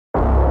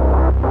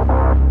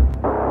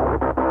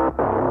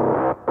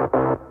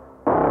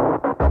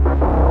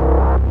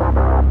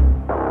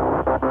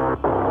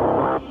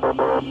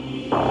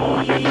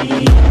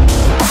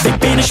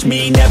punish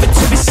me, never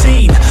to be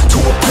seen. To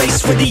a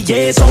place where the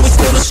air's always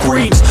filled with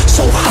screams.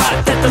 So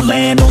hot that the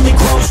land only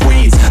grows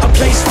weeds. A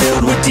place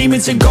filled with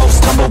demons and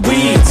ghosts,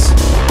 tumbleweeds.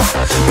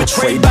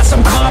 Betrayed by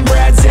some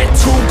comrades at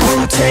too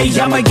brute.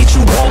 I might get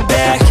you all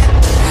back.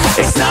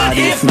 It's not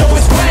if, no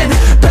it's when.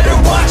 Better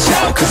watch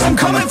out, cause I'm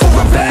coming for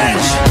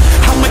revenge.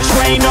 I'ma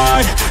train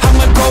hard,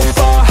 I'ma go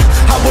far.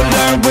 I will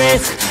learn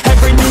with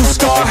every new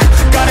scar.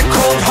 Got a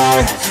cold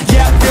heart,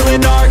 yeah I'm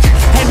feeling arc.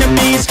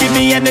 Enemies give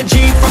me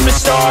energy from the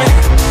start.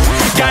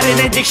 Got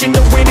an addiction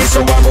to winning,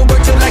 so I will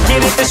work till I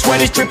get it. The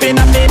sweat is dripping,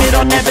 I'm in it,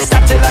 I'll never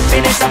stop till I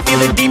finish. I'm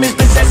feeling demons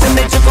possessing,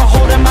 they took a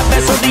hold of my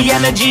vessel. The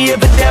energy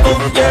of a devil,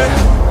 yeah.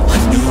 A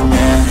new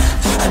man,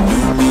 a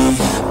new me.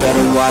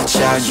 Better watch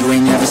out, you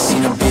ain't never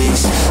seen a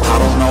beast. I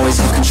don't always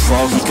have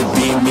control, he could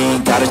be me.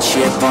 Got a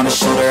chip on his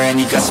shoulder and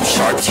he got some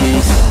sharp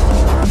teeth.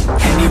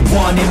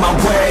 Anyone in my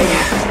way,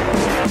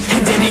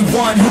 and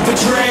anyone who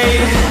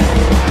betrayed,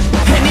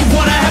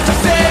 anyone I have to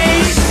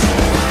face,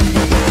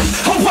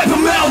 I'll wipe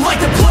them out like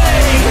the plague.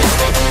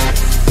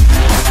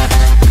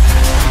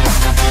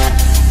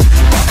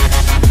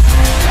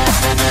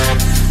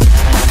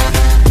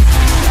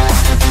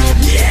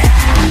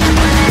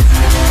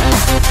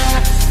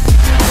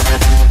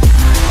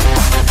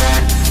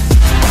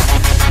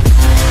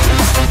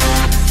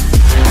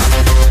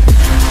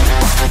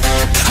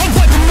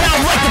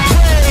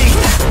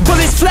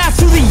 Fly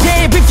through the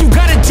air, if you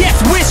got a death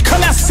wish,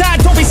 come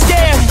outside, don't be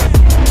scared.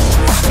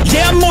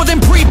 Yeah, I'm more than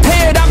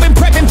prepared, I've been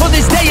prepping for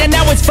this day and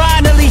now it's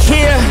finally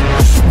here.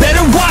 Better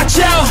watch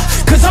out,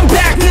 cause I'm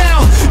back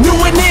now. New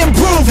and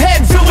improved,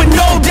 head filled with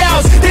no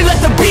doubts. They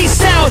let the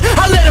beast out,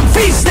 I let them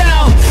feast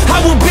now.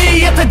 I will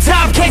be at the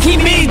top, can't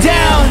keep me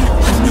down.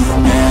 A new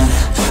man,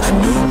 a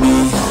new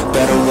me.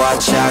 Better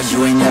watch out,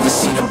 you ain't never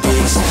seen a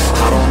beast.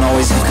 I don't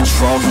always have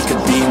control, he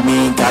could be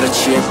me. Got a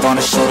chip on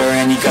his shoulder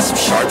and he got some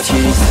sharp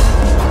teeth.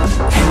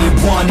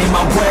 Anyone in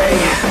my way,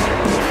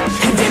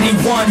 and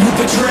anyone who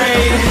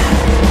betrayed,